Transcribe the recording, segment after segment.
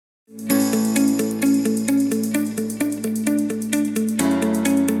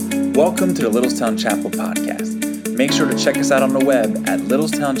Welcome to the Littlestown Chapel podcast. Make sure to check us out on the web at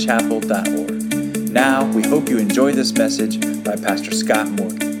littlestownchapel.org. Now, we hope you enjoy this message by Pastor Scott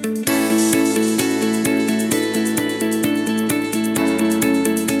Morgan.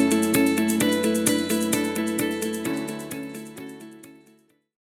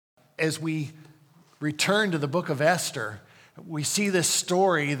 As we return to the book of Esther, we see this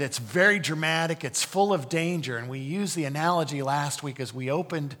story that's very dramatic, it's full of danger, and we used the analogy last week as we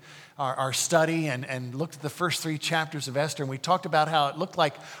opened our study and looked at the first 3 chapters of Esther, and we talked about how it looked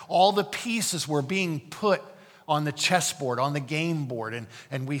like all the pieces were being put on the chessboard, on the game board,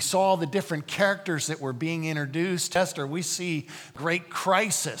 and we saw the different characters that were being introduced. Esther, we see great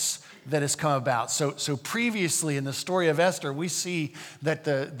crisis that has come about. So previously in the story of Esther, we see that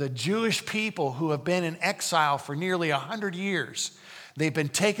the Jewish people who have been in exile for nearly 100 years, they've been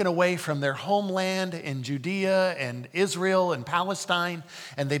taken away from their homeland in Judea and Israel and Palestine,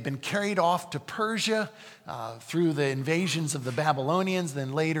 and they've been carried off to Persia through the invasions of the Babylonians,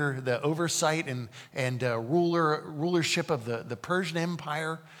 then later the oversight and rulership of the Persian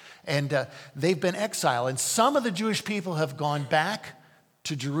Empire. And they've been exiled. And some of the Jewish people have gone back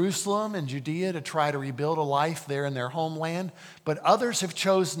to Jerusalem and Judea to try to rebuild a life there in their homeland, but others have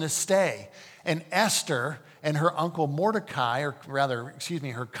chosen to stay. And Esther and her uncle Mordecai,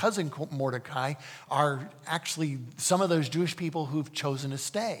 her cousin Mordecai, are actually some of those Jewish people who've chosen to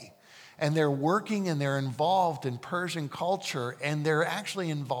stay. And they're working and they're involved in Persian culture, and they're actually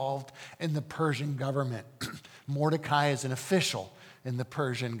involved in the Persian government. Mordecai is an official in the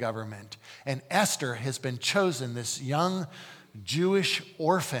Persian government. And Esther has been chosen, this young Jewish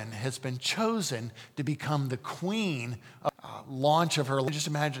orphan has been chosen to become the queen of launch of her. Just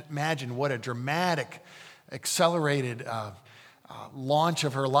imagine what a dramatic, accelerated launch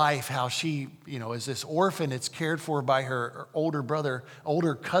of her life, how she, as this orphan, it's cared for by her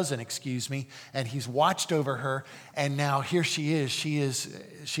older cousin, and he's watched over her, and now here she is. She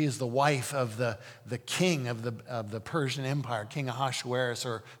is the wife of the king of the Persian Empire, King Ahasuerus,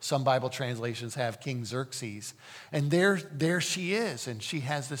 or some Bible translations have King Xerxes. And there she is, and she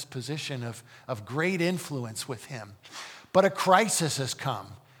has this position of great influence with him. But a crisis has come,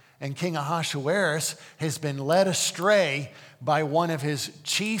 and King Ahasuerus has been led astray by one of his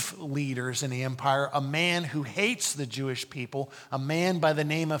chief leaders in the empire, a man who hates the Jewish people, a man by the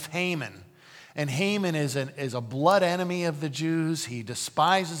name of Haman. And Haman is a blood enemy of the Jews. He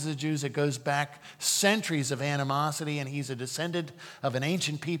despises the Jews. It goes back centuries of animosity, and he's a descendant of an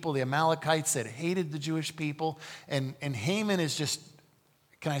ancient people, the Amalekites, that hated the Jewish people. And Haman is just,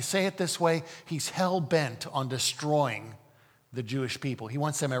 can I say it this way? He's hell-bent on destroying the Jewish people. He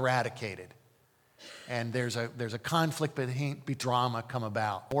wants them eradicated. And there's a conflict, but drama come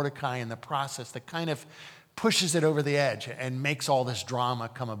about. Mordecai in the process that kind of pushes it over the edge and makes all this drama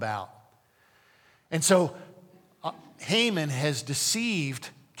come about. And so Haman has deceived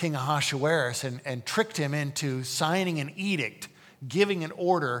King Ahasuerus and tricked him into signing an edict, giving an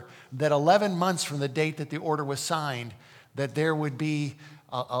order that 11 months from the date that the order was signed, that there would be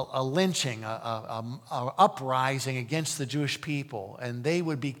a lynching, a uprising against the Jewish people, and they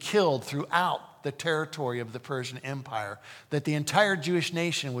would be killed throughout the territory of the Persian Empire, that the entire Jewish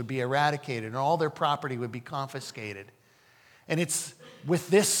nation would be eradicated and all their property would be confiscated. And it's with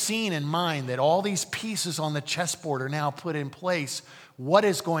this scene in mind that all these pieces on the chessboard are now put in place. What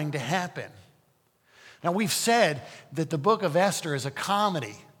is going to happen? Now, we've said that the book of Esther is a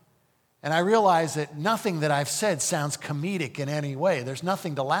comedy. And I realize that nothing that I've said sounds comedic in any way. There's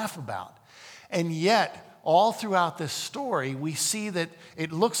nothing to laugh about. And yet, all throughout this story, we see that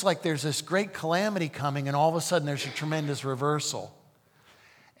it looks like there's this great calamity coming, and all of a sudden there's a tremendous reversal.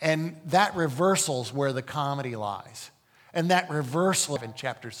 And that reversal is where the comedy lies. And that reversal in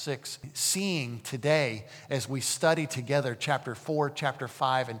chapter 6, seeing today as we study together chapter 4, chapter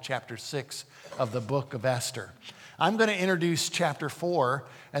 5, and chapter 6 of the book of Esther. I'm going to introduce chapter 4,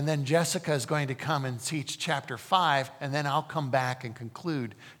 and then Jessica is going to come and teach chapter 5, and then I'll come back and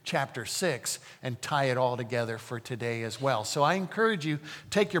conclude chapter 6 and tie it all together for today as well. So I encourage you,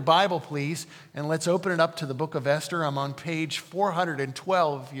 take your Bible, please, and let's open it up to the book of Esther. I'm on page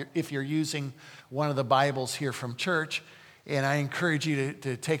 412 if you're using one of the Bibles here from church, and I encourage you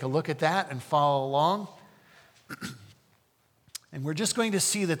to take a look at that and follow along. And we're just going to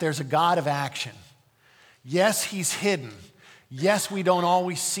see that there's a God of action. Yes, he's hidden. Yes, we don't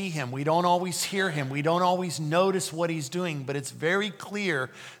always see him. We don't always hear him. We don't always notice what he's doing. But it's very clear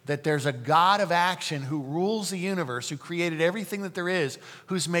that there's a God of action who rules the universe, who created everything that there is,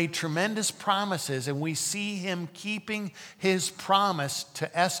 who's made tremendous promises. And we see him keeping his promise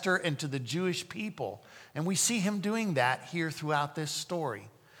to Esther and to the Jewish people. And we see him doing that here throughout this story.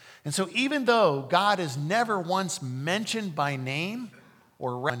 And so even though God is never once mentioned by name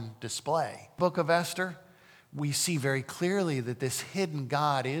or on display, Book of Esther, we see very clearly that this hidden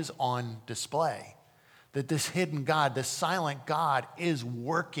God is on display. That this hidden God, this silent God, is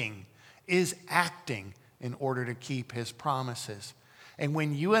working, is acting in order to keep his promises. And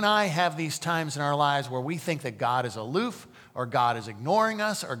when you and I have these times in our lives where we think that God is aloof, or God is ignoring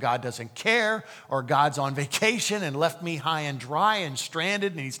us, or God doesn't care, or God's on vacation and left me high and dry and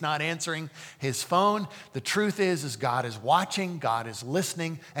stranded and he's not answering his phone, the truth is God is watching, God is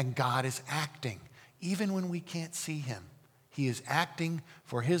listening, and God is acting. Even when we can't see him, he is acting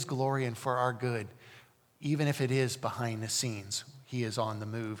for his glory and for our good. Even if it is behind the scenes, he is on the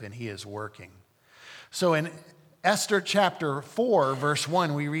move and he is working. So in Esther chapter 4, verse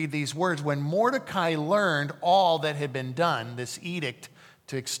 1, we read these words, when Mordecai learned all that had been done, this edict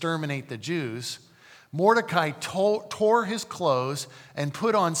to exterminate the Jews, Mordecai tore his clothes and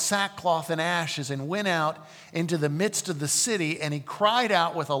put on sackcloth and ashes and went out into the midst of the city, and he cried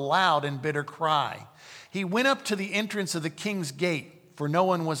out with a loud and bitter cry. He went up to the entrance of the king's gate, for no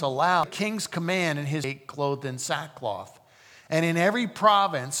one was allowed. The king's command and his gate clothed in sackcloth. And in every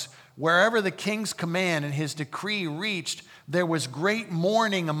province, wherever the king's command and his decree reached, there was great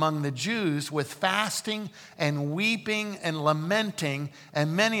mourning among the Jews with fasting and weeping and lamenting,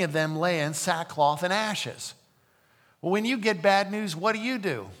 and many of them lay in sackcloth and ashes. Well, when you get bad news, what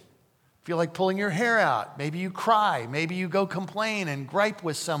do? Feel like pulling your hair out. Maybe you cry. Maybe you go complain and gripe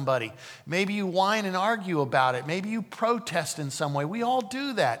with somebody. Maybe you whine and argue about it. Maybe you protest in some way. We all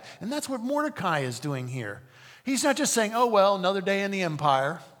do that. And that's what Mordecai is doing here. He's not just saying, oh, well, another day in the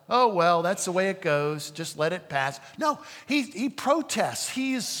empire. Oh, well, that's the way it goes. Just let it pass. No, he protests.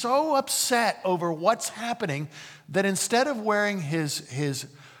 He is so upset over what's happening that instead of wearing his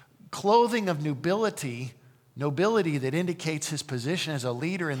clothing of nobility that indicates his position as a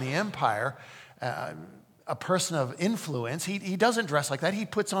leader in the empire, a person of influence, he doesn't dress like that. He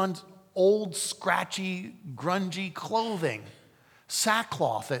puts on old, scratchy, grungy clothing.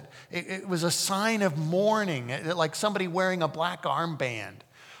 Sackcloth. It was a sign of mourning, like somebody wearing a black armband.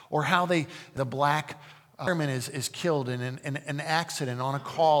 Or how the black fireman is killed in an accident on a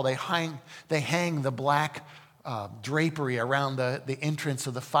call. They hang the black drapery around the entrance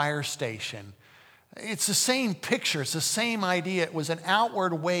of the fire station. It's the same picture. It's the same idea. It was an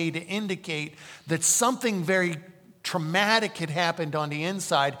outward way to indicate that something very traumatic had happened on the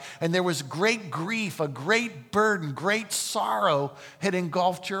inside, and there was great grief, a great burden, great sorrow had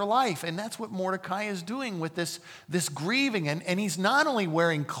engulfed your life. And that's what Mordecai is doing with this grieving. And he's not only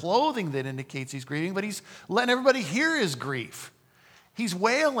wearing clothing that indicates he's grieving, but he's letting everybody hear his grief. He's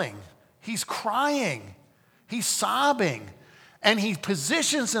wailing, he's crying, he's sobbing, and he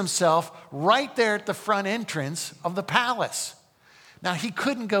positions himself right there at the front entrance of the palace. Now, he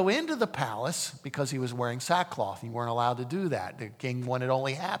couldn't go into the palace because he was wearing sackcloth. You weren't allowed to do that. The king wanted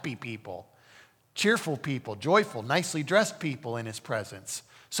only happy people, cheerful people, joyful, nicely dressed people in his presence.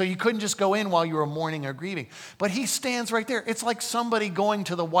 So you couldn't just go in while you were mourning or grieving. But he stands right there. It's like somebody going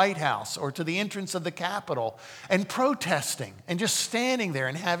to the White House or to the entrance of the Capitol and protesting and just standing there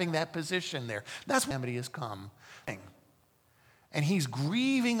and having that position there. That's when calamity has come. And he's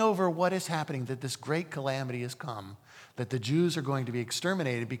grieving over what is happening, that this great calamity has come, that the Jews are going to be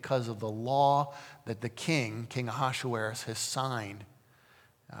exterminated because of the law that the King Ahasuerus, has signed,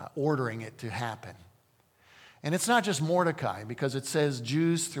 ordering it to happen. And it's not just Mordecai, because it says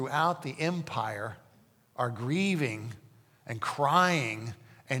Jews throughout the empire are grieving and crying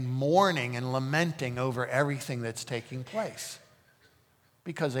and mourning and lamenting over everything that's taking place,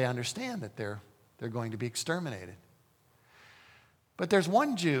 because they understand that they're going to be exterminated. But there's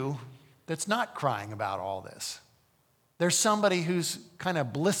one Jew that's not crying about all this. There's somebody who's kind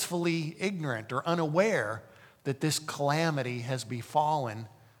of blissfully ignorant or unaware that this calamity has befallen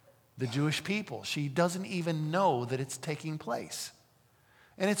the Jewish people. She doesn't even know that it's taking place.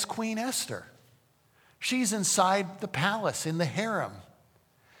 And it's Queen Esther. She's inside the palace in the harem.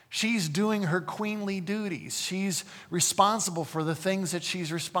 She's doing her queenly duties. She's responsible for the things that she's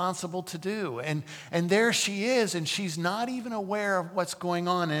responsible to do. And there she is, and she's not even aware of what's going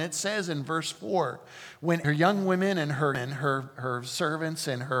on. And it says in verse 4, when her young women and her servants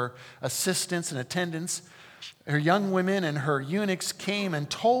and her assistants and attendants, her young women and her eunuchs came and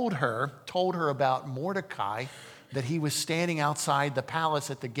told her about Mordecai, that he was standing outside the palace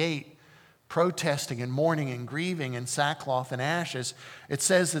at the gate, protesting and mourning and grieving in sackcloth and ashes. It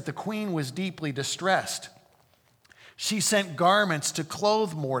says that the queen was deeply distressed. She sent garments to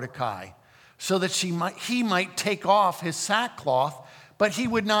clothe Mordecai so that he might take off his sackcloth, but he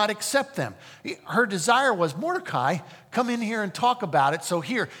would not accept them. Her desire was, Mordecai, come in here and talk about it. So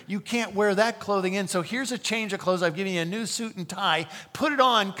here, you can't wear that clothing in. So here's a change of clothes. I've given you a new suit and tie. Put it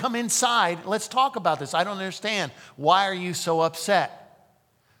on, come inside. Let's talk about this. I don't understand. Why are you so upset?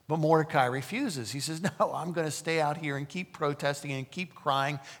 But Mordecai refuses. He says, no, I'm going to stay out here and keep protesting and keep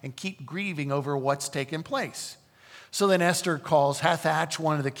crying and keep grieving over what's taken place. So then Esther calls Hathach,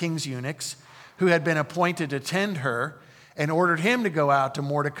 one of the king's eunuchs, who had been appointed to tend her, and ordered him to go out to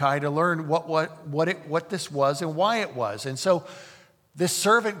Mordecai to learn what this was and why it was. And so this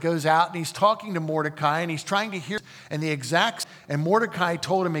servant goes out and he's talking to Mordecai and he's trying to hear, and Mordecai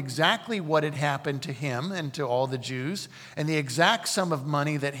told him exactly what had happened to him and to all the Jews, and the exact sum of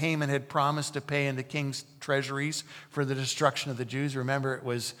money that Haman had promised to pay in the king's treasuries for the destruction of the Jews. Remember, it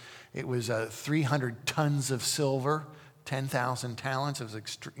was 300 tons of silver, 10,000 talents. It was an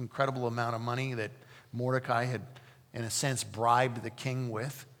incredible amount of money that Mordecai had, in a sense, bribed the king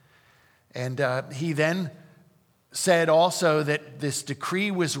with. And he then said also that this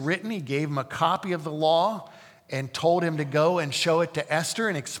decree was written. He gave him a copy of the law and told him to go and show it to Esther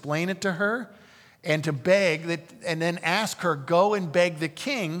and explain it to her and to beg that, and then ask her, go and beg the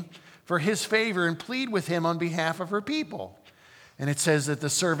king for his favor and plead with him on behalf of her people. And it says that the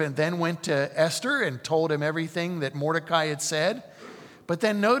servant then went to Esther and told him everything that Mordecai had said. But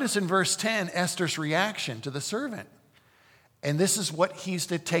then notice in verse 10, Esther's reaction to the servant. And this is what he's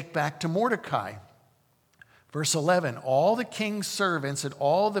to take back to Mordecai. Verse 11, all the king's servants and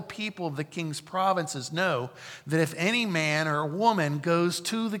all the people of the king's provinces know that if any man or woman goes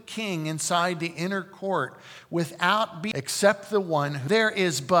to the king inside the inner court without being, except the one, there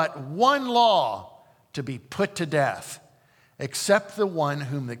is but one law to be put to death, except the one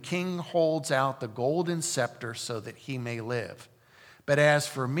whom the king holds out the golden scepter so that he may live. But as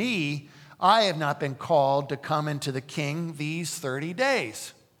for me, I have not been called to come into the king these 30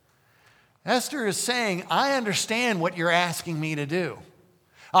 days. Esther is saying, I understand what you're asking me to do.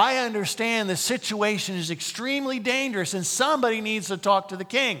 I understand the situation is extremely dangerous and somebody needs to talk to the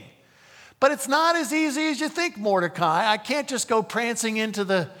king. But it's not as easy as you think, Mordecai. I can't just go prancing into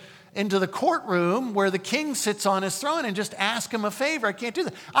the courtroom where the king sits on his throne and just ask him a favor. I can't do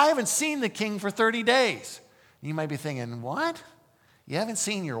that. I haven't seen the king for 30 days. You might be thinking, what? You haven't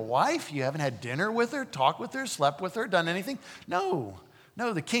seen your wife? You haven't had dinner with her, talked with her, slept with her, done anything? No,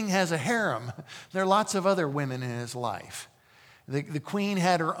 the king has a harem. There are lots of other women in his life. The queen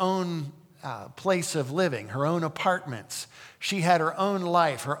had her own place of living, her own apartments. She had her own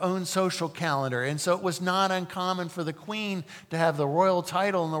life, her own social calendar. And so it was not uncommon for the queen to have the royal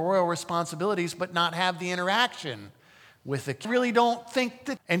title and the royal responsibilities, but not have the interaction with the king. I really don't think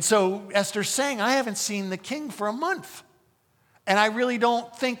that. And so Esther's saying, I haven't seen the king for a month. And I really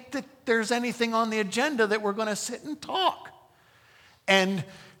don't think that there's anything on the agenda that we're going to sit and talk. And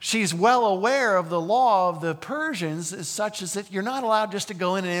she's well aware of the law of the Persians as such as that you're not allowed just to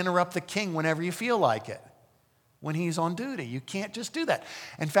go in and interrupt the king whenever you feel like it, when he's on duty. You can't just do that.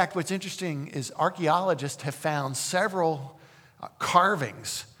 In fact, what's interesting is archaeologists have found several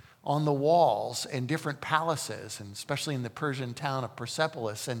carvings on the walls in different palaces, and especially in the Persian town of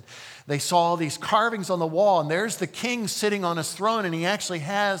Persepolis. And they saw these carvings on the wall, and there's the king sitting on his throne, and he actually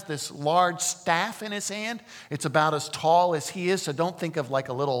has this large staff in his hand. It's about as tall as he is, so don't think of like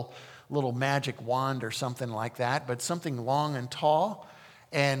a little magic wand or something like that, but something long and tall.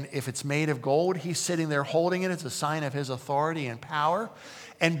 And if it's made of gold, he's sitting there holding it. It's a sign of his authority and power.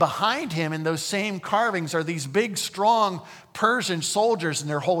 And behind him in those same carvings are these big, strong Persian soldiers, and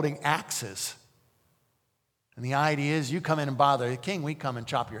they're holding axes. And the idea is, you come in and bother the king, we come and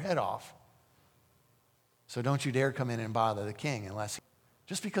chop your head off. So don't you dare come in and bother the king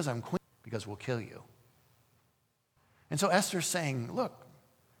just because I'm queen, because we'll kill you. And so Esther's saying, look,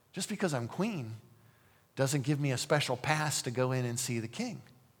 just because I'm queen doesn't give me a special pass to go in and see the king.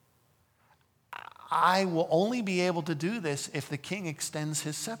 I will only be able to do this if the king extends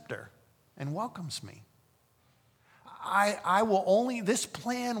his scepter and welcomes me. This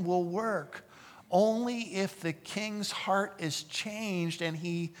plan will work only if the king's heart is changed and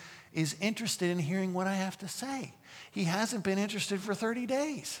he is interested in hearing what I have to say. He hasn't been interested for 30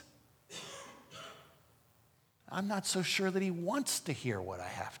 days. I'm not so sure that he wants to hear what I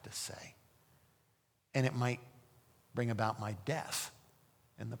have to say. And it might bring about my death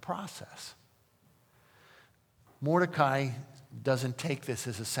in the process. Mordecai doesn't take this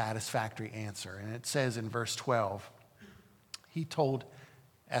as a satisfactory answer. And it says in verse 12, he told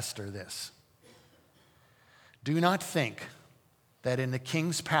Esther this: do not think that in the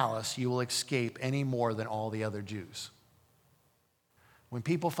king's palace you will escape any more than all the other Jews. When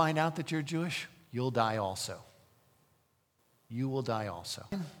people find out that you're Jewish, you'll die also. you will die also.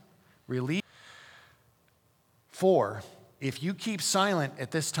 Relief. 4, if you keep silent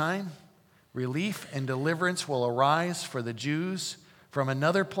at this time, relief and deliverance will arise for the Jews from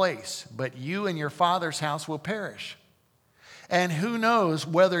another place, but you and your father's house will perish. And who knows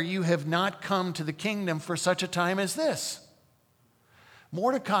whether you have not come to the kingdom for such a time as this?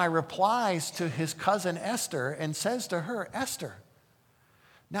 Mordecai replies to his cousin Esther and says to her, Esther,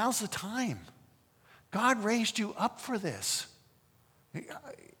 now's the time. God raised you up for this.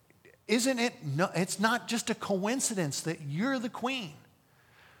 Isn't it? No, it's not just a coincidence that you're the queen,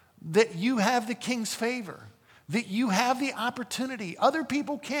 that you have the king's favor, that you have the opportunity. Other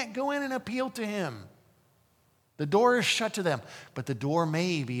people can't go in and appeal to him. The door is shut to them, but the door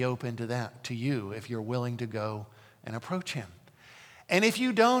may be open to you if you're willing to go and approach him. And if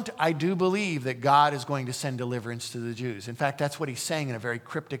you don't, I do believe that God is going to send deliverance to the Jews. In fact, that's what he's saying in a very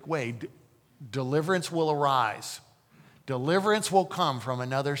cryptic way. Deliverance will arise. Deliverance will come from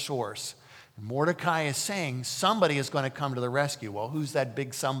another source. Mordecai is saying somebody is going to come to the rescue. Well, who's that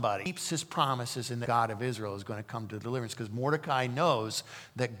big somebody? He keeps his promises, and the God of Israel is going to come to deliverance, because Mordecai knows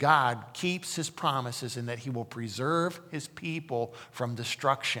that God keeps his promises and that he will preserve his people from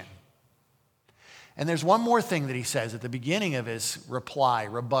destruction. And there's one more thing that he says at the beginning of his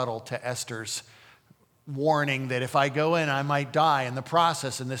rebuttal to Esther's warning that if I go in, I might die in the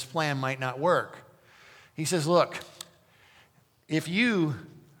process and this plan might not work. He says, look, if you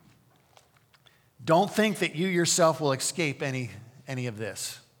don't think that you yourself will escape any of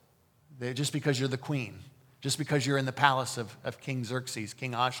this, just because you're the queen, just because you're in the palace of King Xerxes,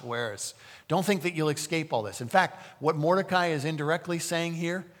 King Ahasuerus, don't think that you'll escape all this. In fact, what Mordecai is indirectly saying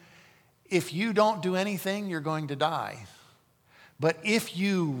here, if you don't do anything, you're going to die. But if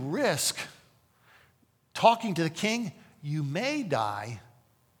you risk talking to the king, you may die,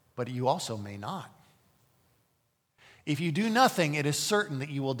 but you also may not. If you do nothing, it is certain that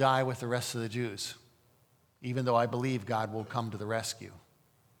you will die with the rest of the Jews, even though I believe God will come to the rescue.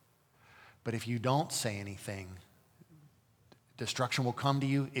 But if you don't say anything, destruction will come to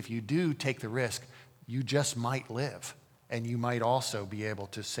you. If you do take the risk, you just might live, and you might also be able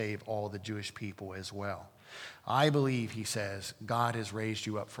to save all the Jewish people as well. I believe, he says, God has raised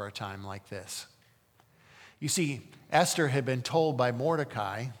you up for a time like this. You see, Esther had been told by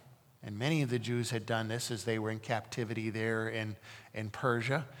Mordecai, and many of the Jews had done this as they were in captivity there in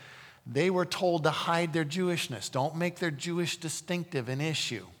Persia. They were told to hide their Jewishness. Don't make their Jewish distinctive an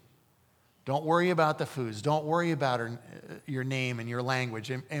issue. Don't worry about the foods. Don't worry about your name and your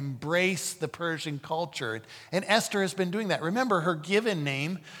language. Embrace the Persian culture. And Esther has been doing that. Remember, her given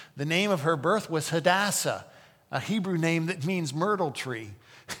name, the name of her birth was Hadassah, a Hebrew name that means myrtle tree.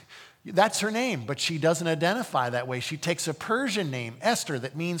 That's her name, but she doesn't identify that way. She takes a Persian name, Esther,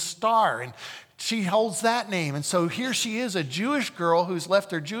 that means star, and she holds that name. And so here she is, a Jewish girl who's left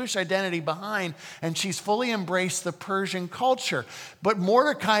her Jewish identity behind, and she's fully embraced the Persian culture. But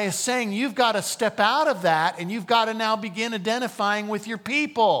Mordecai is saying, you've got to step out of that, and you've got to now begin identifying with your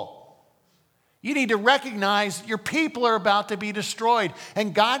people. You need to recognize your people are about to be destroyed,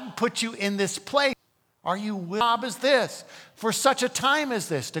 and God put you in this place. Are you willing, job is this, for such a time as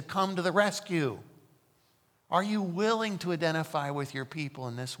this, to come to the rescue? Are you willing to identify with your people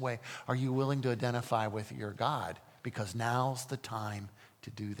in this way? Are you willing to identify with your God? Because now's the time to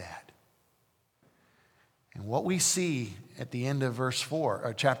do that. And what we see at the end of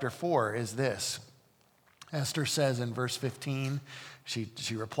chapter 4 is this. Esther says in verse 15,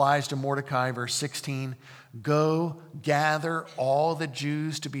 she replies to Mordecai, verse 16, go gather all the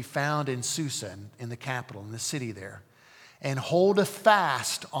Jews to be found in Susa, in the capital, in the city there, and hold a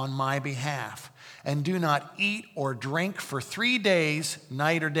fast on my behalf, and do not eat or drink for 3 days,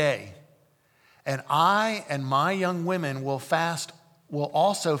 night or day. And I and my young women will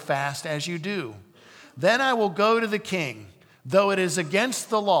also fast as you do. Then I will go to the king, though it is against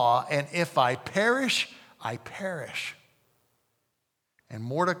the law, and if I perish, I perish. And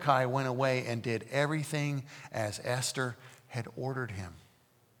Mordecai went away and did everything as Esther had ordered him.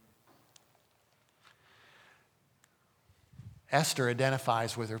 Esther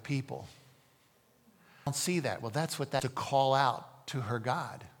identifies with her people. I don't see that. Well, that's to call out to her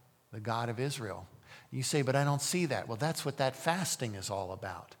God, the God of Israel. You say, but I don't see that. Well, that's what that fasting is all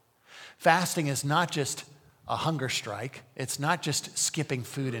about. Fasting is not just a hunger strike. It's not just skipping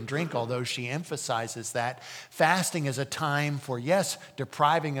food and drink, although she emphasizes that. Fasting is a time for, yes,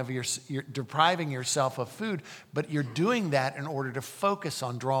 depriving yourself of food, but you're doing that in order to focus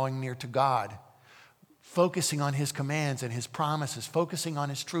on drawing near to God, focusing on his commands and his promises, focusing on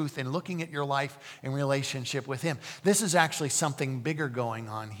his truth, and looking at your life in relationship with him. This is actually something bigger going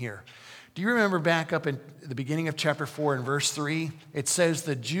on here. Do you remember back up in the beginning of chapter 4 and verse 3? It says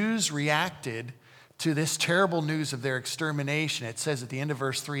the Jews reacted to this terrible news of their extermination. It says at the end of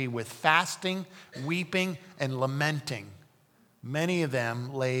verse 3, with fasting, weeping, and lamenting. Many of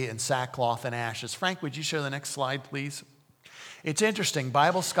them lay in sackcloth and ashes. Frank, would you show the next slide, please? It's interesting.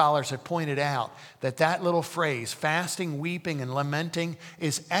 Bible scholars have pointed out that that little phrase, fasting, weeping, and lamenting,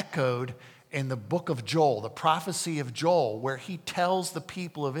 is echoed in the book of Joel, the prophecy of Joel, where he tells the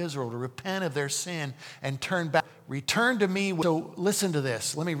people of Israel to repent of their sin and turn back. Return to me. So listen to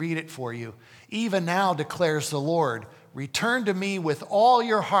this. Let me read it for you. Even now declares the Lord, return to me with all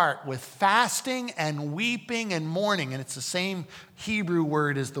your heart, with fasting and weeping and mourning. And it's the same Hebrew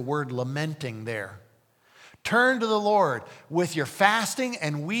word as the word lamenting there. Turn to the Lord with your fasting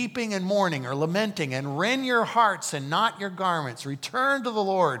and weeping and mourning or lamenting, and rend your hearts and not your garments. Return to the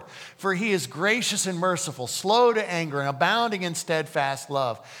Lord, for he is gracious and merciful, slow to anger and abounding in steadfast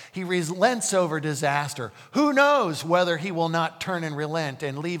love. He relents over disaster. Who knows whether he will not turn and relent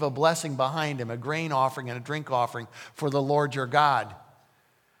and leave a blessing behind him, a grain offering and a drink offering for the Lord your God.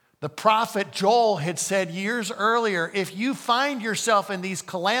 The prophet Joel had said years earlier, if you find yourself in these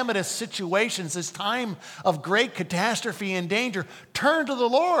calamitous situations, this time of great catastrophe and danger, turn to the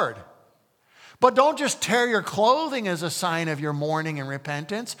Lord. But don't just tear your clothing as a sign of your mourning and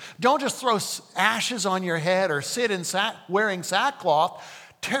repentance. Don't just throw ashes on your head or sit in wearing sackcloth.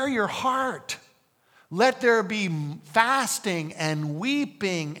 Tear your heart. Let there be fasting and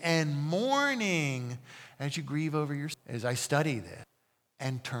weeping and mourning as you grieve over your sin. As I study this,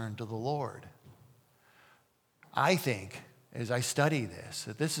 and turn to the Lord. I think, as I study this,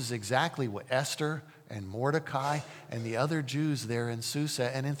 that this is exactly what Esther and Mordecai and the other Jews there in Susa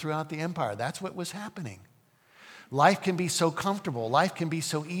and throughout the empire, that's what was happening. Life can be so comfortable, life can be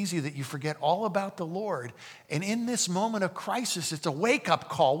so easy that you forget all about the Lord. And in this moment of crisis, it's a wake-up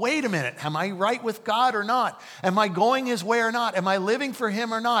call. Wait a minute, am I right with God or not? Am I going his way or not? Am I living for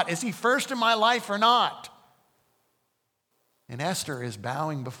him or not? Is he first in my life or not? And Esther is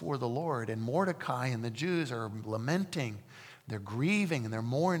bowing before the Lord, and Mordecai and the Jews are lamenting. They're grieving and they're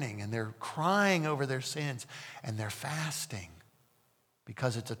mourning and they're crying over their sins and they're fasting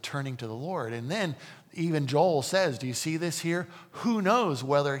because it's a turning to the Lord. And then even Joel says, do you see this here? Who knows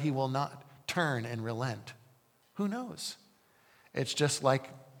whether he will not turn and relent? Who knows? It's just like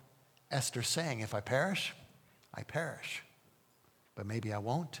Esther saying, if I perish, I perish. But maybe I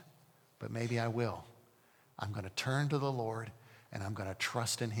won't, but maybe I will. I'm going to turn to the Lord and I'm going to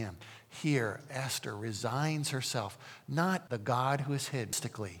trust in him. Here, Esther resigns herself, not the God who is hidden,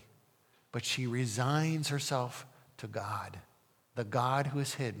 but she resigns herself to God, the God who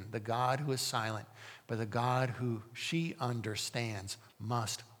is hidden, the God who is silent, but the God who she understands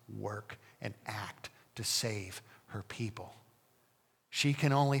must work and act to save her people. She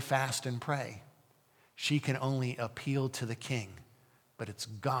can only fast and pray. She can only appeal to the king. But it's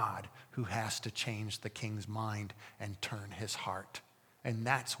God who has to change the king's mind and turn his heart. And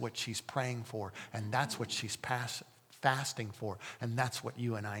that's what she's praying for. And that's what she's fasting for. And that's what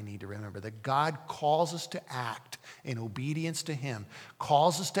you and I need to remember. That God calls us to act in obedience to him.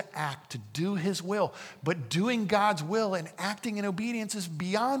 Calls us to act, to do his will. But doing God's will and acting in obedience is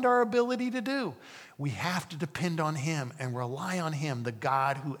beyond our ability to do. We have to depend on him and rely on him, the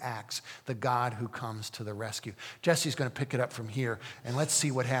God who acts, the God who comes to the rescue. Jesse's going to pick it up from here, and let's see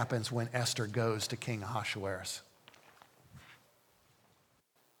what happens when Esther goes to King Ahasuerus.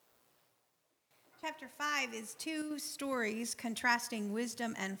 Chapter 5 is two stories contrasting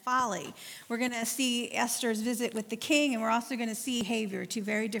wisdom and folly. We're going to see Esther's visit with the king, and we're also going to see behavior, two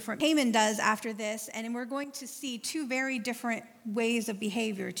very different. Haman does after this, and we're going to see two very different ways of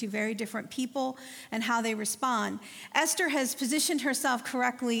behavior, two very different people and how they respond. Esther has positioned herself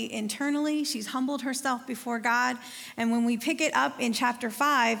correctly internally. She's humbled herself before God. And when we pick it up in chapter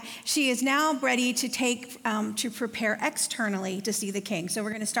 5, she is now ready to prepare externally to see the king. So we're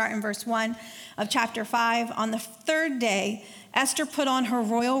going to start in verse 1 of chapter 5. On the third day, Esther put on her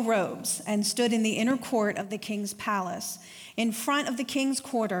royal robes and stood in the inner court of the king's palace, in front of the king's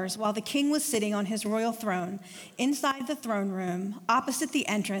quarters, while the king was sitting on his royal throne, inside the throne room, opposite the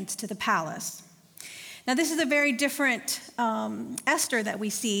entrance to the palace. Now, this is a very different Esther that we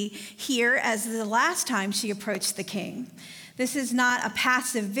see here as the last time she approached the king. This is not a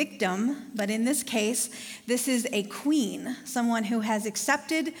passive victim, but in this case, this is a queen, someone who has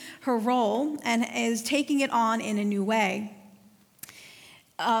accepted her role and is taking it on in a new way.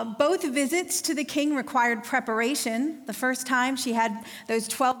 Both visits to the king required preparation. The first time she had those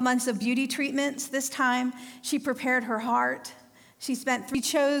 12 months of beauty treatments. This time she prepared her heart. She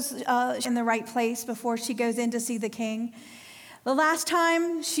chose in the right place before she goes in to see the king. The last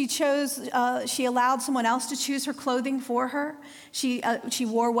time she allowed someone else to choose her clothing for her. She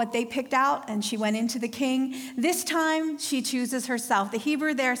wore what they picked out and she went into the king. This time she chooses herself. The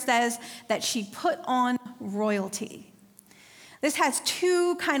Hebrew there says that she put on royalty. This has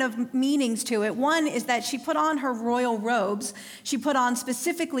two kind of meanings to it. One is that she put on her royal robes. She put on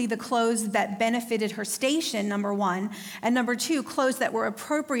specifically the clothes that benefited her station, number one. And number two, clothes that were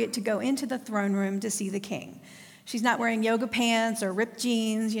appropriate to go into the throne room to see the king. She's not wearing yoga pants or ripped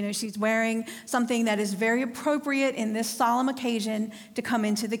jeans. She's wearing something that is very appropriate in this solemn occasion to come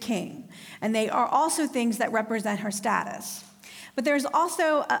into the king. And they are also things that represent her status. But there's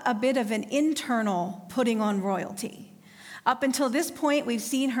also a bit of an internal putting on royalty. Up until this point, we've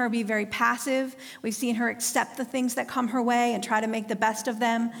seen her be very passive. We've seen her accept the things that come her way and try to make the best of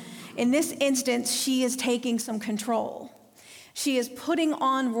them. In this instance, she is taking some control. She is putting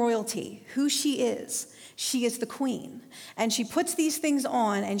on royalty, who she is. She is the queen. And she puts these things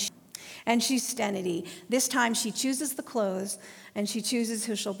on, and she's Stenedy. This time, she chooses the clothes, and she chooses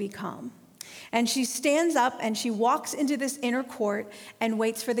who she'll become. And she stands up and she walks into this inner court and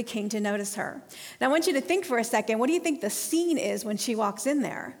waits for the king to notice her. Now, I want you to think for a second, what do you think the scene is when she walks in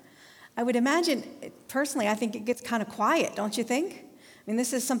there? I would imagine, personally, I think it gets kind of quiet, don't you think? I mean,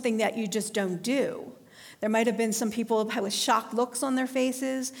 this is something that you just don't do. There might have been some people with shocked looks on their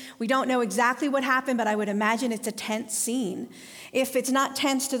faces. We don't know exactly what happened, but I would imagine it's a tense scene. If it's not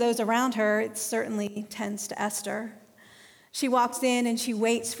tense to those around her, it's certainly tense to Esther. She walks in and she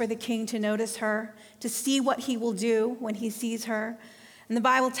waits for the king to notice her, to see what he will do when he sees her. And the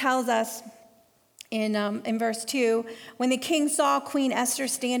Bible tells us in verse 2, when the king saw Queen Esther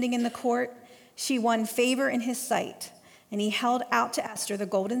standing in the court, she won favor in his sight, and he held out to Esther the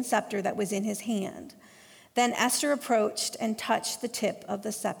golden scepter that was in his hand. Then Esther approached and touched the tip of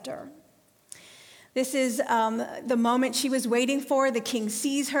the scepter. This is the moment she was waiting for. The king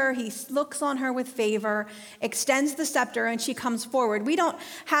sees her. He looks on her with favor, extends the scepter, and she comes forward. We don't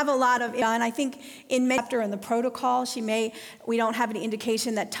have a lot of, and I think in the scepter and the protocol, we don't have any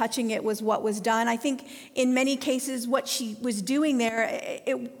indication that touching it was what was done. I think in many cases, what she was doing there,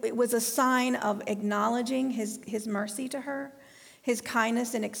 it was a sign of acknowledging his mercy to her, his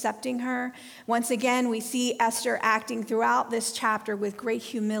kindness in accepting her. Once again, we see Esther acting throughout this chapter with great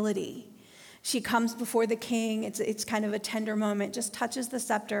humility. She comes before the king. It's kind of a tender moment, just touches the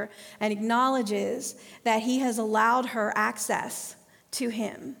scepter and acknowledges that he has allowed her access to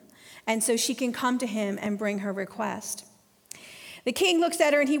him. And so she can come to him and bring her request. The king looks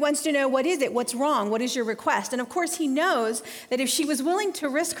at her and he wants to know, what is it? What's wrong? What is your request? And of course, he knows that if she was willing to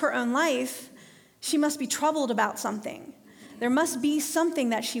risk her own life, she must be troubled about something. There must be something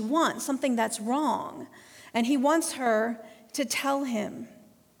that she wants, something that's wrong. And he wants her to tell him.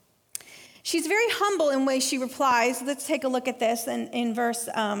 She's very humble in the way she replies. Let's take a look at this in verse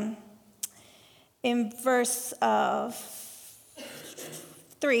 3.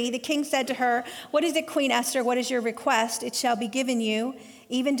 The king said to her, "What is it, Queen Esther? What is your request? It shall be given you,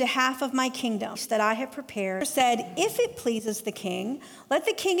 even to half of my kingdom that I have prepared." She said, "If it pleases the king, let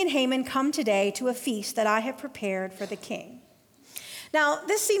the king and Haman come today to a feast that I have prepared for the king." Now,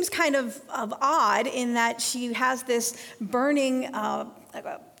 this seems kind of odd in that she has this burning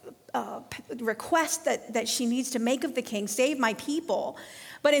request that she needs to make of the king, save my people.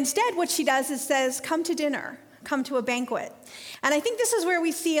 But instead, what she does is says, come to dinner, come to a banquet. And I think this is where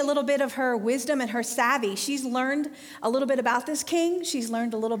we see a little bit of her wisdom and her savvy. She's learned a little bit about this king. She's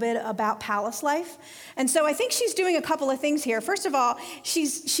learned a little bit about palace life. And so I think she's doing a couple of things here. First of all,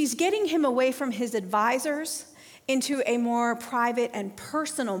 she's getting him away from his advisors into a more private and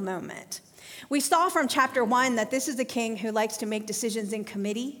personal moment. We saw from chapter 1 that this is a king who likes to make decisions in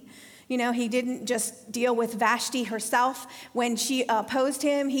committee. He didn't just deal with Vashti herself. When she opposed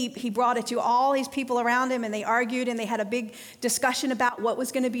him, he brought it to all these people around him, and they argued, and they had a big discussion about what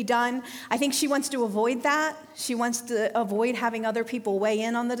was going to be done. I think she wants to avoid that. She wants to avoid having other people weigh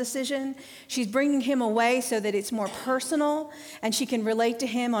in on the decision. She's bringing him away so that it's more personal, and she can relate to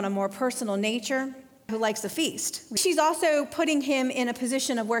him on a more personal nature. Who likes the feast. She's also putting him in a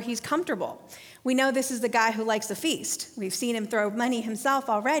position of where he's comfortable. We know this is the guy who likes the feast. We've seen him throw money himself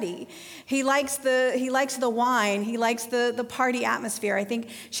already. He likes the wine. He likes the party atmosphere. I think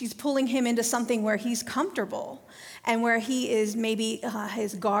she's pulling him into something where he's comfortable and where he is maybe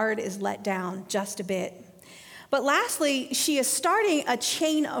his guard is let down just a bit. But lastly, she is starting a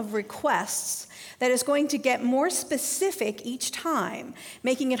chain of requests that is going to get more specific each time,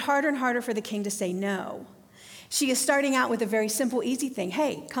 making it harder and harder for the king to say no. She is starting out with a very simple, easy thing.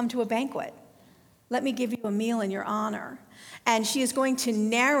 Hey, come to a banquet. Let me give you a meal in your honor. And she is going to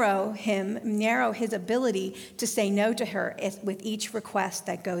narrow his ability to say no to her with each request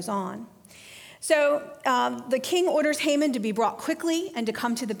that goes on. So the king orders Haman to be brought quickly and to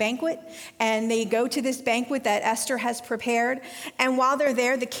come to the banquet. And they go to this banquet that Esther has prepared. And while they're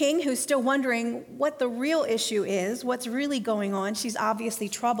there, the king, who's still wondering what the real issue is, what's really going on, she's obviously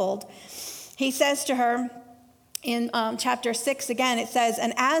troubled. He says to her in chapter 6 again, it says,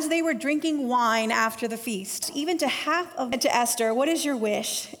 "And as they were drinking wine after the feast, even to Esther, what is your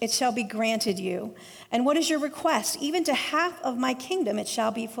wish? It shall be granted you. And what is your request? Even to half of my kingdom it shall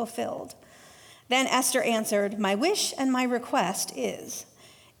be fulfilled." Then Esther answered, "My wish and my request is,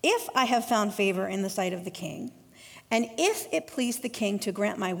 if I have found favor in the sight of the king, and if it please the king to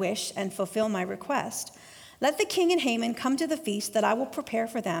grant my wish and fulfill my request, let the king and Haman come to the feast that I will prepare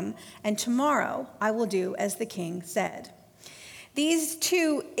for them, and tomorrow I will do as the king said." These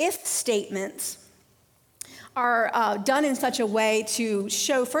two if statements are done in such a way to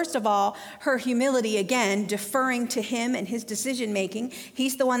show, first of all, her humility, again, deferring to him and his decision making.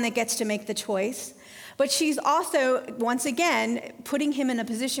 He's the one that gets to make the choice. But she's also, once again, putting him in a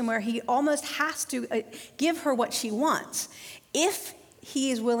position where he almost has to give her what she wants. If he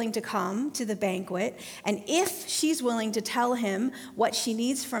is willing to come to the banquet, and if she's willing to tell him what she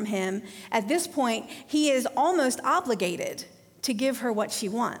needs from him, at this point, he is almost obligated to give her what she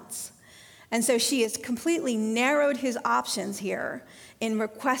wants. And so she has completely narrowed his options here in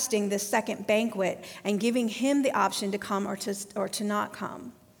requesting this second banquet and giving him the option to come or to not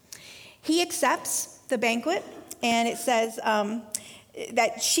come. He accepts the banquet, and it says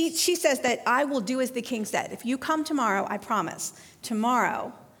that she says that I will do as the king said. If you come tomorrow, I promise,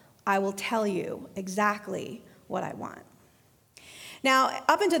 tomorrow I will tell you exactly what I want. Now,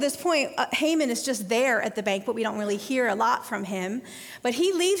 up until this point, Haman is just there at the banquet. We don't really hear a lot from him. But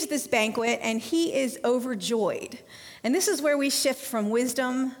he leaves this banquet, and he is overjoyed. And this is where we shift from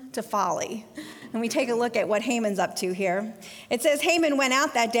wisdom to folly. And we take a look at what Haman's up to here. It says, Haman went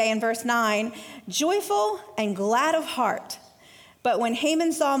out that day in verse 9, joyful and glad of heart. But when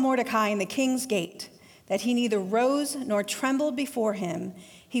Haman saw Mordecai in the king's gate, that he neither rose nor trembled before him,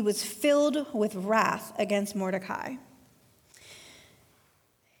 he was filled with wrath against Mordecai.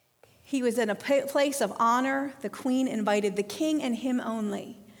 He was in a place of honor. The queen invited the king and him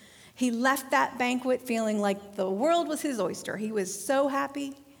only. He left that banquet feeling like the world was his oyster. He was so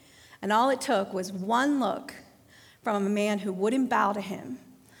happy. And all it took was one look from a man who wouldn't bow to him,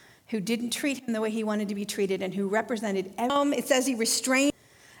 who didn't treat him the way he wanted to be treated, and who represented everyone. It says he restrained,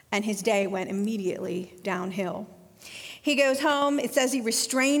 and his day went immediately downhill. He goes home. It says he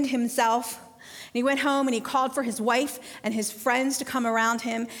restrained himself. And he went home and he called for his wife and his friends to come around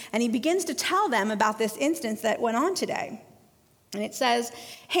him, and he begins to tell them about this instance that went on today. And it says,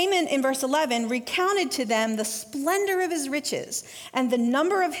 Haman, in verse 11, recounted to them the splendor of his riches and the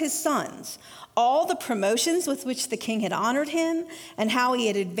number of his sons, all the promotions with which the king had honored him, and how he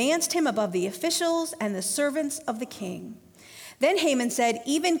had advanced him above the officials and the servants of the king. Then Haman said,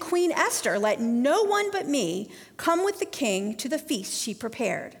 even Queen Esther, let no one but me come with the king to the feast she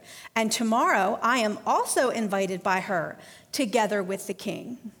prepared. And tomorrow I am also invited by her, together with the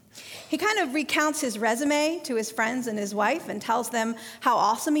king. He kind of recounts his resume to his friends and his wife and tells them how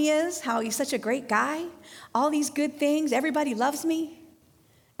awesome he is, how he's such a great guy, all these good things, everybody loves me.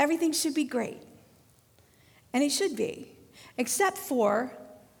 Everything should be great. And it should be, except for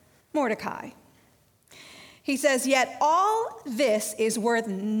Mordecai. He says, yet all this is worth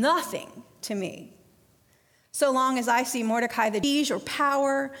nothing to me, so long as I see Mordecai the prestige or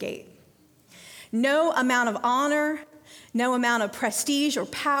power gate. No amount of honor, no amount of prestige or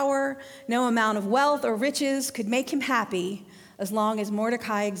power, no amount of wealth or riches could make him happy as long as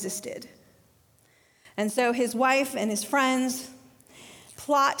Mordecai existed. And so his wife and his friends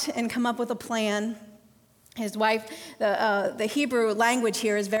plot and come up with a plan. His wife, the Hebrew language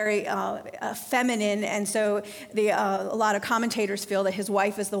here is very feminine, and so a lot of commentators feel that his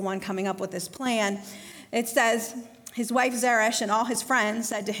wife is the one coming up with this plan. It says, his wife Zeresh and all his friends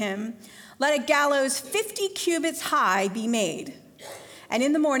said to him, let a gallows 50 cubits high be made, and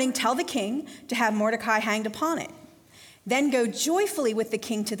in the morning tell the king to have Mordecai hanged upon it. Then go joyfully with the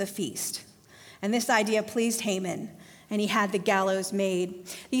king to the feast. And this idea pleased Haman, and he had the gallows made.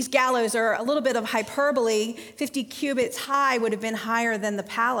 These gallows are a little bit of hyperbole. 50 cubits high would have been higher than the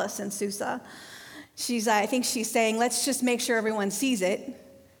palace in Susa. I think she's saying, let's just make sure everyone sees it.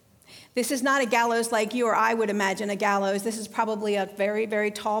 This is not a gallows like you or I would imagine a gallows. This is probably a very, very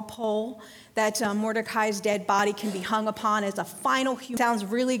tall pole that Mordecai's dead body can be hung upon as a final sounds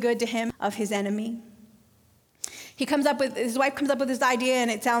really good to him of his enemy. His wife comes up with this idea,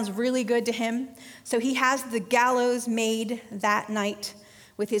 and it sounds really good to him. So he has the gallows made that night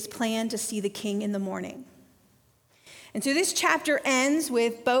with his plan to see the king in the morning. And so this chapter ends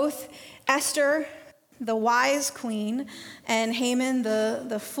with both Esther, the wise queen, and Haman,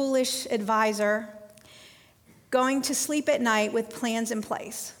 the foolish advisor, going to sleep at night with plans in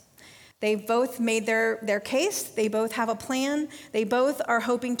place. They've both made their case. They both have a plan. They both are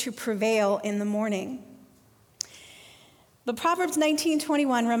hoping to prevail in the morning. But Proverbs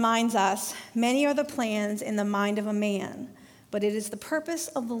 19:21 reminds us, many are the plans in the mind of a man, but it is the purpose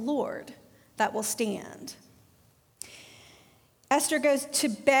of the Lord that will stand. Esther goes to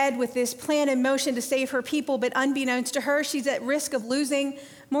bed with this plan in motion to save her people, but unbeknownst to her, she's at risk of losing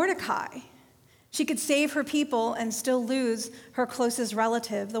Mordecai. She could save her people and still lose her closest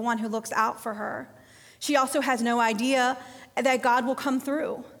relative, the one who looks out for her. She also has no idea that God will come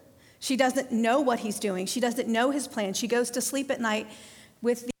through. She doesn't know what he's doing. She doesn't know his plan. She goes to sleep at night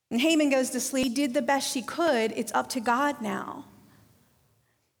and Haman goes to sleep. She did the best she could. It's up to God now.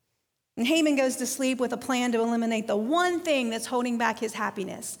 And Haman goes to sleep with a plan to eliminate the one thing that's holding back his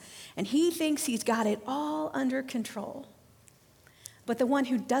happiness. And he thinks he's got it all under control. But the one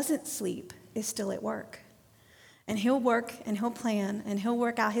who doesn't sleep is still at work. And he'll work and he'll plan and he'll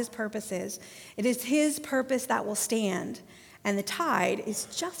work out his purposes. It is his purpose that will stand. And the tide is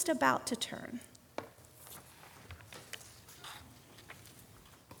just about to turn.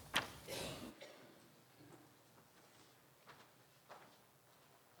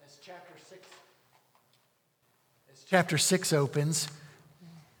 As chapter 6 opens,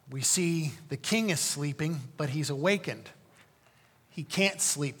 we see the king is sleeping, but he's awakened. He can't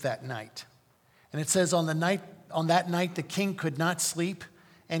sleep that night. And it says on that night the king could not sleep,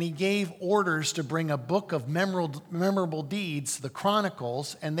 and he gave orders to bring a book of memorable deeds, the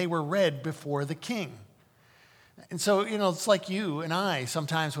Chronicles, and they were read before the king. And so, it's like you and I,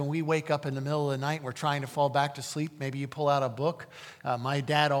 sometimes when we wake up in the middle of the night and we're trying to fall back to sleep, maybe you pull out a book. My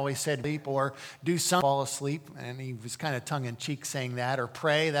dad always said, sleep, or do something, fall asleep. And he was kind of tongue-in-cheek saying that, or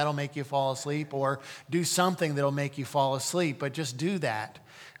pray, that'll make you fall asleep, or do something that'll make you fall asleep, but just do that.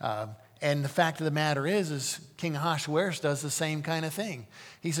 And the fact of the matter is King Ahasuerus does the same kind of thing.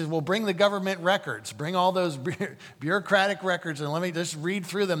 He says, well, bring the government records, bring all those bureaucratic records, and let me just read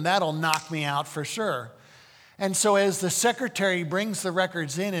through them. That'll knock me out for sure. And so as the secretary brings the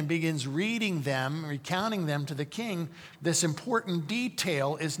records in and begins reading them, recounting them to the king, this important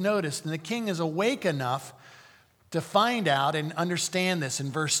detail is noticed. And the king is awake enough to find out and understand this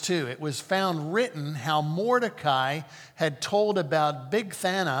in verse 2. It was found written how Mordecai had told about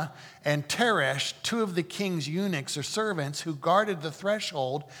Bigthana and Teresh, two of the king's eunuchs or servants who guarded the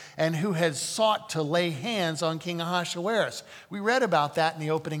threshold and who had sought to lay hands on King Ahasuerus. We read about that in the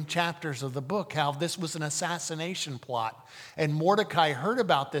opening chapters of the book, how this was an assassination plot. And Mordecai heard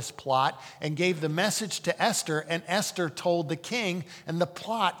about this plot and gave the message to Esther, and Esther told the king, and the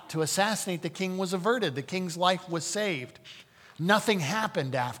plot to assassinate the king was averted. The king's life was saved. Nothing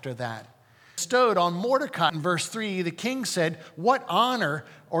happened after that. Bestowed on Mordecai. In verse 3, the king said, what honor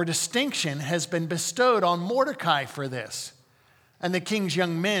or distinction has been bestowed on Mordecai for this? And the king's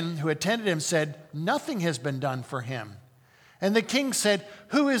young men who attended him said, nothing has been done for him. And the king said,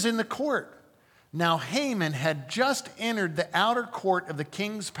 who is in the court? Now Haman had just entered the outer court of the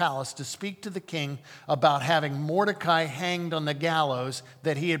king's palace to speak to the king about having Mordecai hanged on the gallows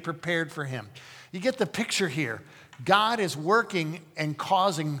that he had prepared for him. You get the picture here. God is working and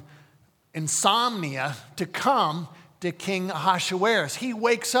causing insomnia to come to King Ahasuerus. He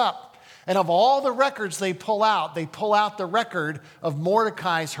wakes up, and of all the records they pull out the record of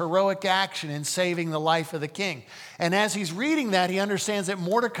Mordecai's heroic action in saving the life of the king. And as he's reading that, he understands that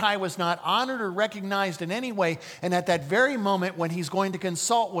Mordecai was not honored or recognized in any way. And at that very moment when he's going to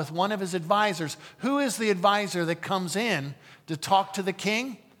consult with one of his advisors, who is the advisor that comes in to talk to the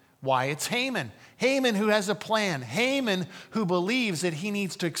king? Why, it's Haman. Haman who has a plan. Haman who believes that he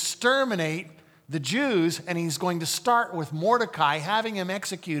needs to exterminate the Jews, and he's going to start with Mordecai, having him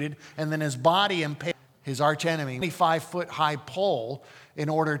executed, and then his body impaled, his archenemy, 25-foot high pole, in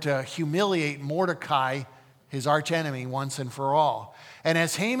order to humiliate Mordecai, his archenemy, once and for all. And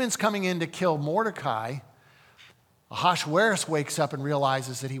as Haman's coming in to kill Mordecai, Ahasuerus wakes up and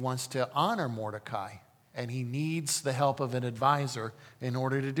realizes that he wants to honor Mordecai. And he needs the help of an advisor in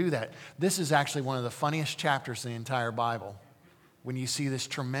order to do that. This is actually one of the funniest chapters in the entire Bible, when you see this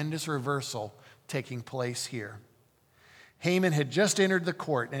tremendous reversal taking place here. Haman had just entered the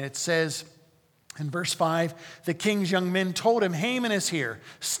court, and it says in verse 5, the king's young men told him, Haman is here,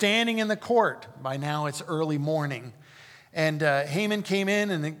 standing in the court. By now it's early morning. And Haman came in,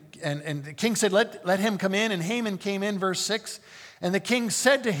 and the king said, let him come in. And Haman came in, verse 6. And the king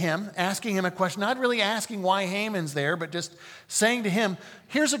said to him, asking him a question, not really asking why Haman's there, but just saying to him,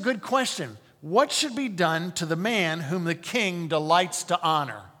 here's a good question. What should be done to the man whom the king delights to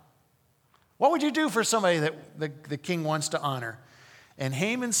honor? What would you do for somebody that the king wants to honor? And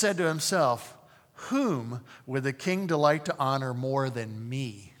Haman said to himself, whom would the king delight to honor more than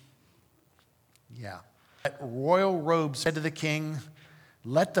me? Yeah. Royal robes said to the king,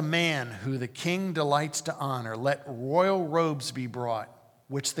 let the man who the king delights to honor, let royal robes be brought,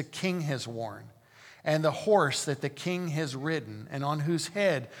 which the king has worn, and the horse that the king has ridden, and on whose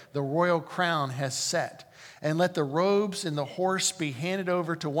head the royal crown has set. And let the robes and the horse be handed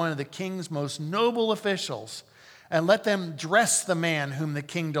over to one of the king's most noble officials, and let them dress the man whom the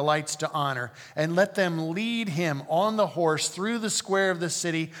king delights to honor, and let them lead him on the horse through the square of the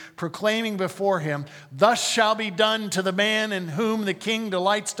city, proclaiming before him, thus shall be done to the man in whom the king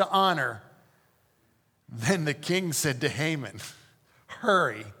delights to honor. Then the king said to Haman,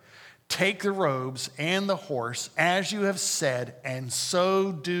 hurry, take the robes and the horse, as you have said, and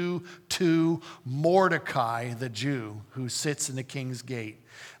so do to Mordecai the Jew, who sits in the king's gate.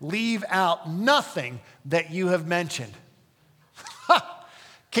 Leave out nothing that you have mentioned.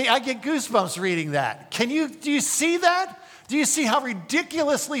 I get goosebumps reading that. Do you see that? Do you see how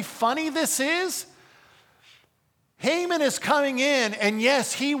ridiculously funny this is? Haman is coming in, and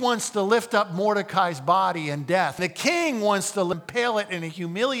yes, he wants to lift up Mordecai's body in death. The king wants to impale it and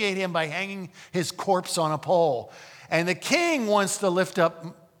humiliate him by hanging his corpse on a pole. And the king wants to lift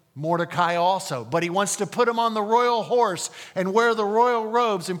up Mordecai also, but he wants to put him on the royal horse and wear the royal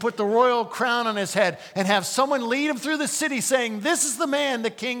robes and put the royal crown on his head and have someone lead him through the city saying, this is the man the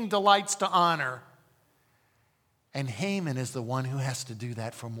king delights to honor. And Haman is the one who has to do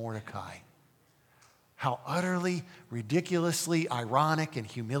that for Mordecai. How utterly, ridiculously ironic and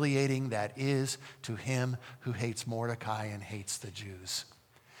humiliating that is to him who hates Mordecai and hates the Jews.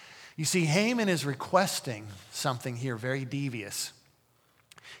 You see, Haman is requesting something here very devious.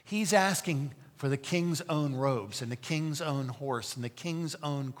 He's asking for the king's own robes and the king's own horse and the king's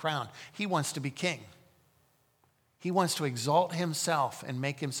own crown. He wants to be king. He wants to exalt himself and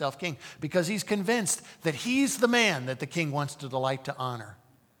make himself king because he's convinced that he's the man that the king wants to delight to honor.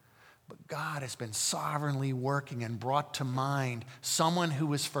 But God has been sovereignly working and brought to mind someone who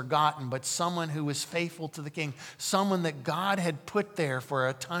was forgotten, but someone who was faithful to the king, someone that God had put there for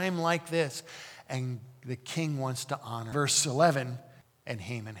a time like this, and the king wants to honor. Verse 11, and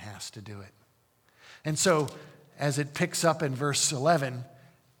Haman has to do it. And so, as it picks up in verse 11,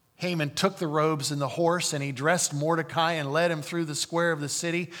 Haman took the robes and the horse, and he dressed Mordecai and led him through the square of the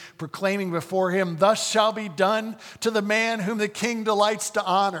city, proclaiming before him, thus shall be done to the man whom the king delights to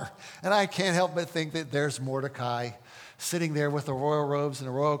honor. And I can't help but think that there's Mordecai sitting there with the royal robes and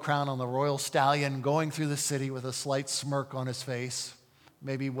a royal crown on the royal stallion, going through the city with a slight smirk on his face,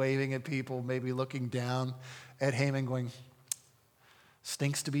 maybe waving at people, maybe looking down at Haman going,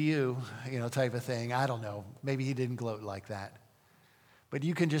 stinks to be you, type of thing. I don't know. Maybe he didn't gloat like that. But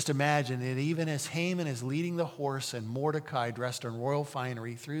you can just imagine that even as Haman is leading the horse and Mordecai dressed in royal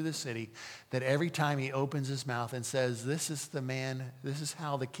finery through the city, that every time he opens his mouth and says, this is the man, this is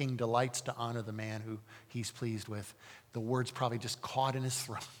how the king delights to honor the man who he's pleased with, the words probably just caught in his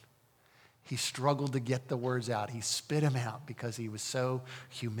throat. He struggled to get the words out. He spit them out because he was so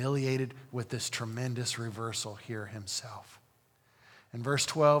humiliated with this tremendous reversal here himself. In verse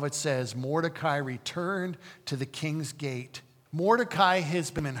 12 it says, Mordecai returned to the king's gate. Mordecai has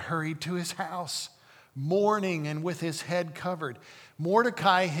been hurried to his house, mourning and with his head covered.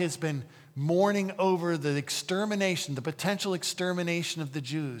 Mordecai has been mourning over the extermination, the potential extermination of the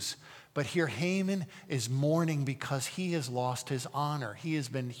Jews. But here Haman is mourning because he has lost his honor. He has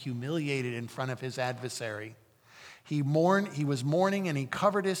been humiliated in front of his adversary. He was mourning and he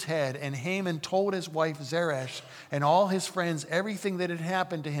covered his head, and Haman told his wife Zeresh and all his friends everything that had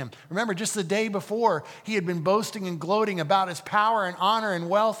happened to him. Remember, just the day before, he had been boasting and gloating about his power and honor and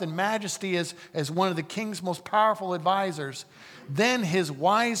wealth and majesty as one of the king's most powerful advisors. Then his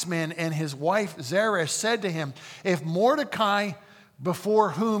wise men and his wife Zeresh said to him, if Mordecai, before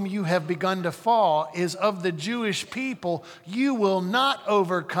whom you have begun to fall, is of the Jewish people, you will not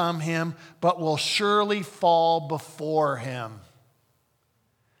overcome him, but will surely fall before him.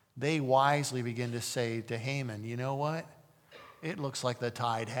 They wisely begin to say to Haman, you know what? It looks like the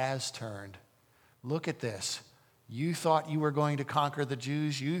tide has turned. Look at this. You thought you were going to conquer the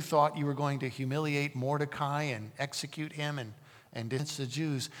Jews. You thought you were going to humiliate Mordecai and execute him and against the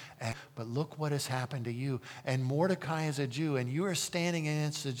Jews. But look what has happened to you. And Mordecai is a Jew, and you are standing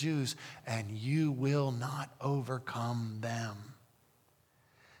against the Jews, and you will not overcome them.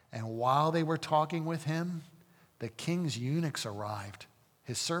 And while they were talking with him, the king's eunuchs arrived.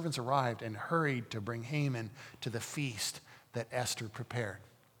 His servants arrived and hurried to bring Haman to the feast that Esther prepared.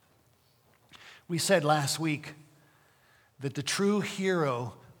 We said last week that the true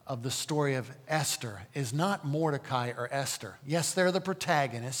hero of the story of Esther is not Mordecai or Esther. Yes, they're the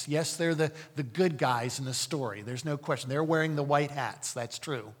protagonists. Yes, they're the good guys in the story. There's no question. They're wearing the white hats. That's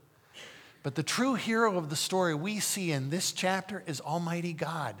true. But the true hero of the story we see in this chapter is Almighty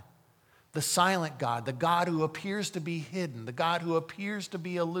God, the silent God, the God who appears to be hidden, the God who appears to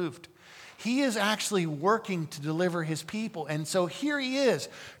be aloof. He is actually working to deliver his people. And so here he is,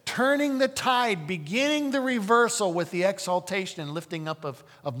 turning the tide, beginning the reversal with the exaltation and lifting up of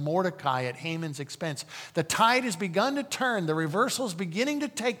Mordecai at Haman's expense. The tide has begun to turn. The reversal is beginning to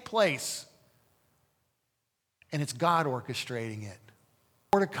take place. And it's God orchestrating it.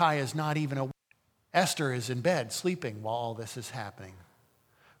 Mordecai is not even aware. Esther is in bed, sleeping while all this is happening.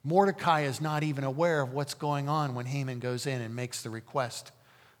 Mordecai is not even aware of what's going on when Haman goes in and makes the request.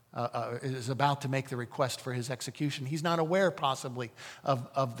 Is about to make the request for his execution. He's not aware, possibly,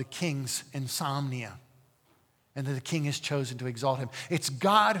 of the king's insomnia and that the king has chosen to exalt him. It's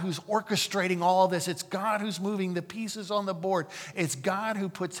God who's orchestrating all this. It's God who's moving the pieces on the board. It's God who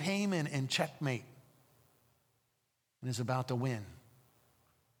puts Haman in checkmate and is about to win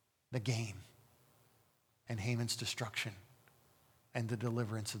the game and Haman's destruction and the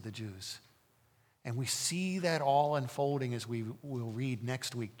deliverance of the Jews. And we see that all unfolding as we will read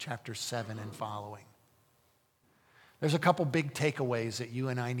next week, chapter 7 and following. There's a couple big takeaways that you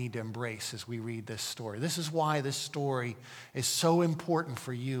and I need to embrace as we read this story. This is why this story is so important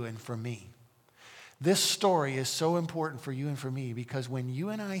for you and for me. This story is so important for you and for me because when you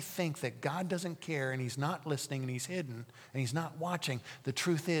and I think that God doesn't care and he's not listening and he's hidden and he's not watching, the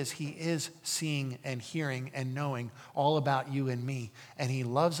truth is he is seeing and hearing and knowing all about you and me. And he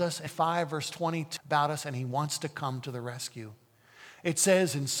loves us, 5 verse 20, about us, and he wants to come to the rescue. It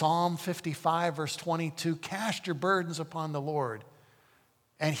says in Psalm 55 verse 22, cast your burdens upon the Lord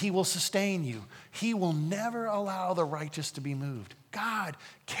and he will sustain you. He will never allow the righteous to be moved. God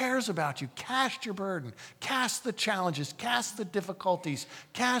cares about you. Cast your burden. Cast the challenges. Cast the difficulties.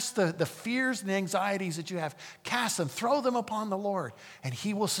 Cast the fears and anxieties that you have. Cast them. Throw them upon the Lord, and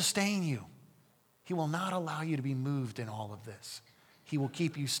he will sustain you. He will not allow you to be moved in all of this. He will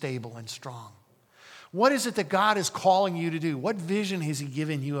keep you stable and strong. What is it that God is calling you to do? What vision has he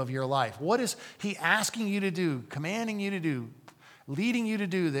given you of your life? What is he asking you to do, commanding you to do, leading you to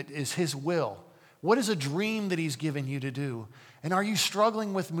do that is his will? What is a dream that he's given you to do? And are you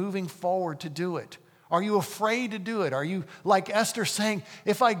struggling with moving forward to do it? Are you afraid to do it? Are you like Esther saying,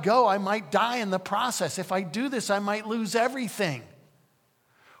 if I go, I might die in the process. If I do this, I might lose everything.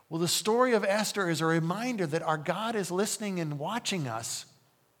 Well, the story of Esther is a reminder that our God is listening and watching us,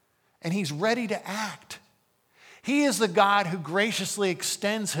 and he's ready to act. He is the God who graciously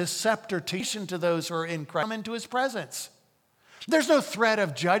extends his scepter to those who are in Christ, come into his presence. There's no threat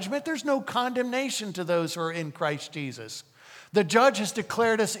of judgment. There's no condemnation to those who are in Christ Jesus. The judge has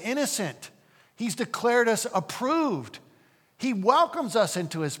declared us innocent. He's declared us approved. He welcomes us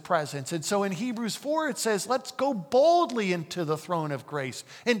into his presence. And so in Hebrews 4, it says, let's go boldly into the throne of grace,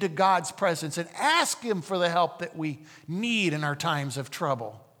 into God's presence, and ask him for the help that we need in our times of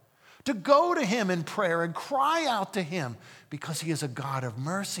trouble. To go to him in prayer and cry out to him because he is a God of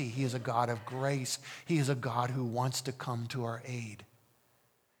mercy. He is a God of grace. He is a God who wants to come to our aid.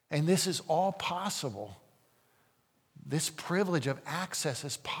 And this is all possible. This privilege of access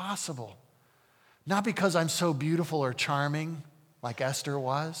is possible. Not because I'm so beautiful or charming like Esther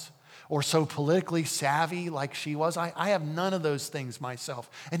was, or so politically savvy like she was. I have none of those things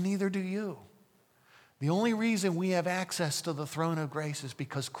myself, and neither do you. The only reason we have access to the throne of grace is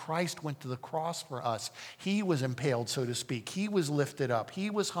because Christ went to the cross for us. He was impaled, so to speak. He was lifted up.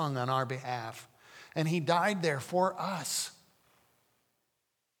 He was hung on our behalf, and he died there for us.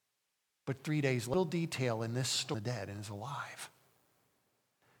 But 3 days, little detail in this story, dead and is alive.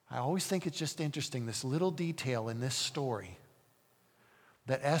 I always think it's just interesting, this little detail in this story,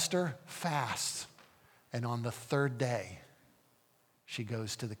 that Esther fasts, and on the third day, she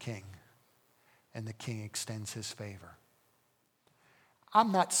goes to the king, and the king extends his favor.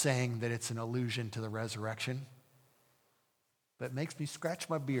 I'm not saying that it's an allusion to the resurrection, but it makes me scratch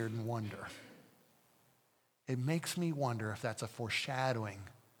my beard and wonder. It makes me wonder if that's a foreshadowing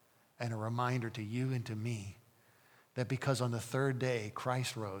and a reminder to you and to me that because on the third day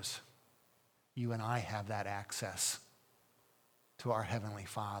Christ rose, you and I have that access. to our Heavenly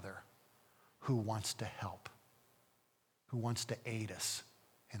Father who wants to help, who wants to aid us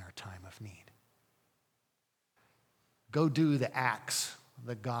in our time of need. Go do the acts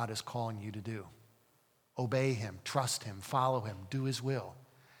that God is calling you to do. Obey him, trust him, follow him, do his will.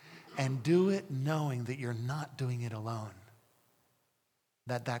 And do it knowing that you're not doing it alone.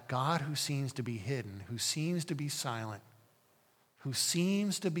 That God who seems to be hidden, who seems to be silent, who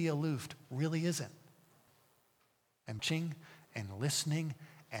seems to be aloof, really isn't. And listening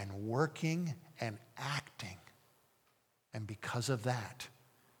and working and acting. And because of that,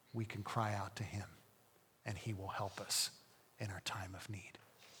 we can cry out to him, and he will help us in our time of need.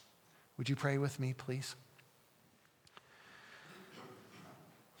 Would you pray with me, please?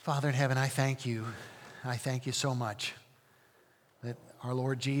 Father in heaven, I thank you. I thank you so much that our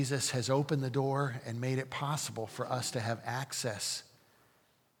Lord Jesus has opened the door and made it possible for us to have access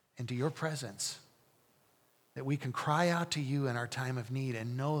into your presence, that we can cry out to you in our time of need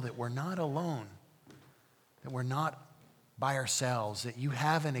and know that we're not alone, that we're not by ourselves, that you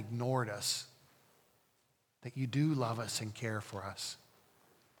haven't ignored us, that you do love us and care for us.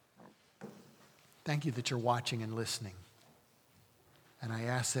 Thank you that you're watching and listening. And I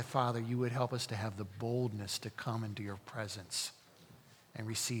ask that, Father, you would help us to have the boldness to come into your presence and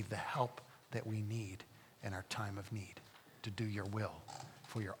receive the help that we need in our time of need to do your will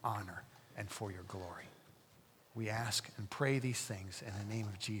for your honor and for your glory. We ask and pray these things in the name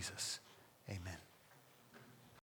of Jesus. Amen.